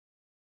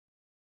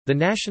The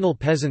National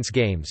Peasants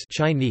Games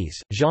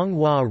Chinese,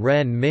 Zhonghua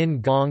Ren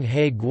Min Gong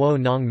He Guo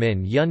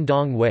Nongmin Yun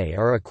Dong Wei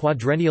are a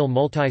quadrennial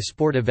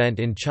multi-sport event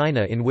in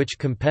China in which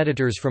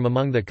competitors from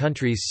among the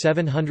country's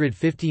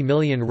 750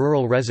 million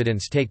rural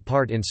residents take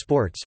part in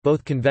sports,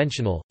 both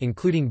conventional,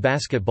 including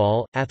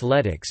basketball,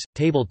 athletics,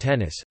 table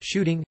tennis,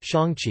 shooting,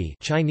 xiangqi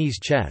Chinese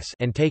chess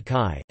and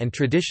tai-kai, and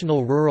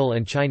traditional rural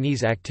and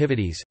Chinese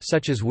activities,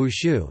 such as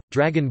wushu,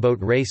 dragon boat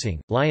racing,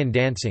 lion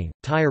dancing,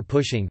 tire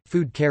pushing,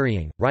 food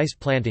carrying, rice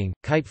planting,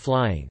 kite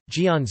flying,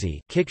 jianzi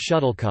kick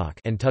shuttlecock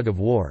and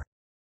tug-of-war.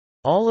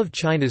 All of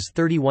China's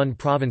 31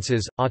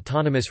 provinces,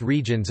 autonomous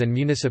regions and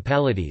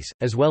municipalities,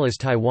 as well as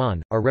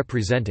Taiwan, are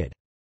represented.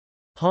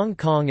 Hong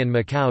Kong and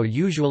Macau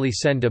usually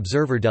send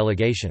observer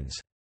delegations.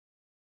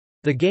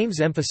 The games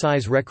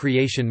emphasize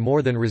recreation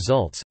more than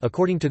results,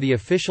 according to the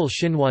official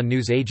Xinhua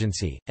news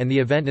agency, and the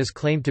event is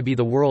claimed to be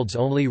the world's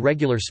only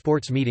regular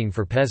sports meeting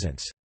for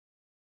peasants.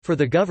 For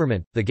the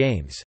government, the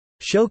games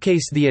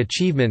showcase the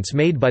achievements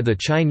made by the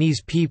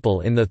Chinese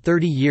people in the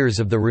 30 years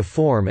of the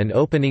reform and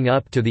opening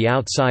up to the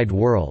outside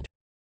world.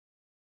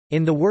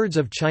 In the words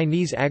of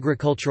Chinese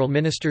Agricultural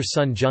Minister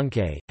Sun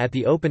Zhongke, at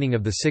the opening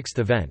of the sixth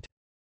event.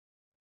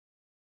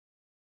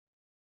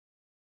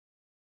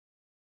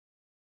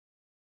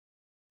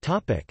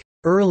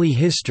 Early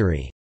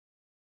history.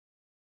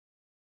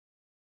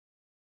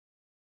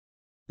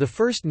 The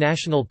first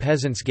National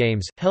Peasants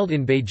Games, held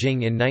in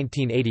Beijing in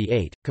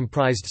 1988,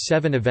 comprised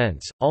 7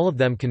 events, all of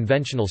them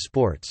conventional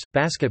sports: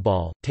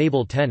 basketball,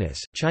 table tennis,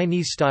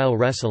 Chinese-style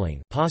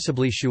wrestling,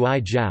 possibly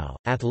shuai jiao,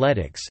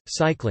 athletics,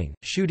 cycling,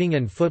 shooting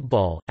and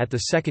football. At the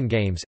second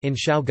Games, in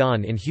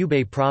Shaogan in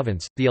Hubei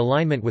province, the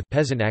alignment with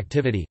peasant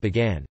activity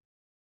began.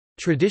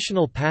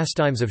 Traditional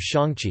pastimes of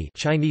xiangqi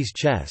Chinese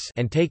chess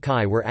and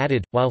tai-kai were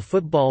added, while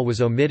football was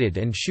omitted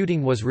and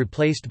shooting was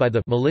replaced by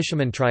the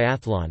militiaman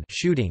triathlon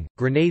shooting,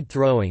 grenade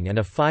throwing and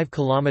a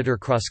 5-kilometer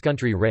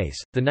cross-country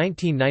race. The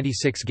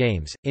 1996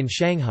 Games, in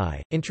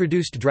Shanghai,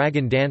 introduced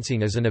dragon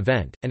dancing as an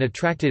event, and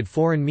attracted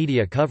foreign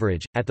media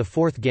coverage. At the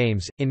fourth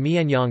Games, in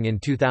Mianyang in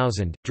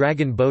 2000,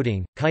 dragon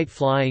boating, kite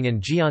flying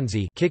and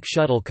jianzi kick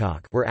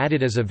shuttlecock were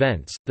added as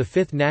events. The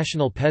fifth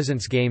National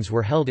Peasants Games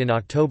were held in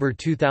October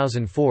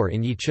 2004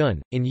 in Yichun,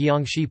 in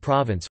Jiangxi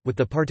Province, with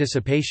the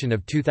participation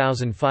of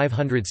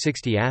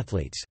 2,560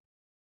 athletes.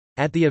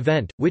 At the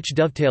event, which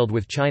dovetailed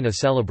with China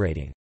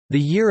celebrating the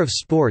Year of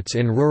Sports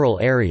in rural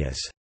areas,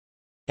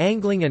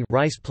 angling and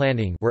rice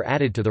planting were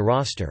added to the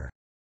roster.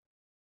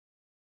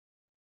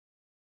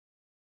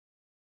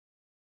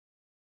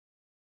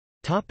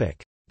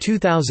 Topic: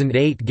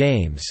 2008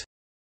 Games.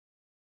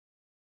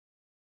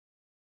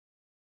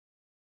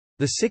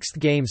 The sixth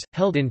Games,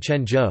 held in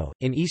Quanzhou,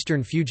 in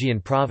eastern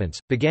Fujian Province,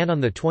 began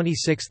on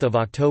 26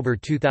 October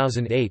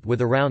 2008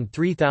 with around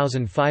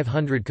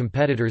 3,500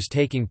 competitors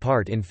taking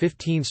part in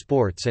 15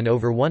 sports and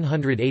over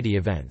 180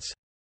 events.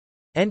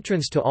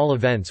 Entrance to all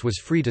events was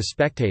free to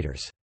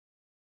spectators.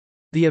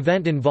 The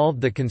event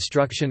involved the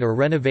construction or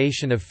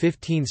renovation of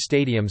 15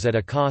 stadiums at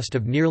a cost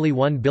of nearly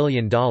 $1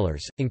 billion,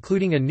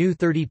 including a new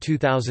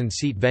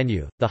 32,000-seat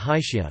venue, the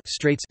Haixia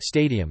Straits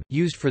Stadium,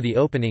 used for the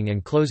opening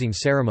and closing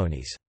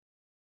ceremonies.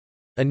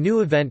 A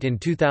new event in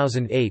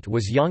 2008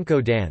 was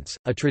Yonko dance,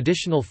 a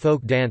traditional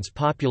folk dance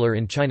popular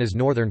in China's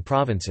northern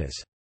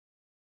provinces.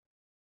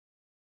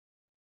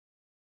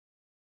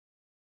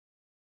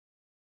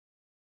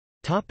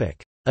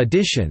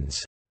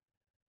 Additions.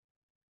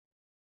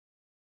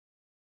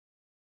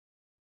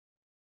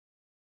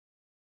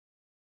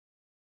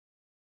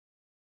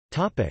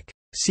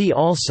 See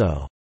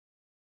also: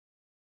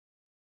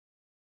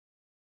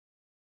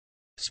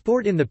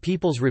 Sport in the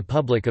People's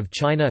Republic of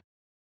China,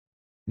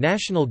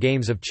 National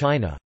Games of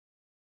China,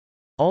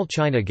 All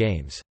China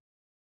Games.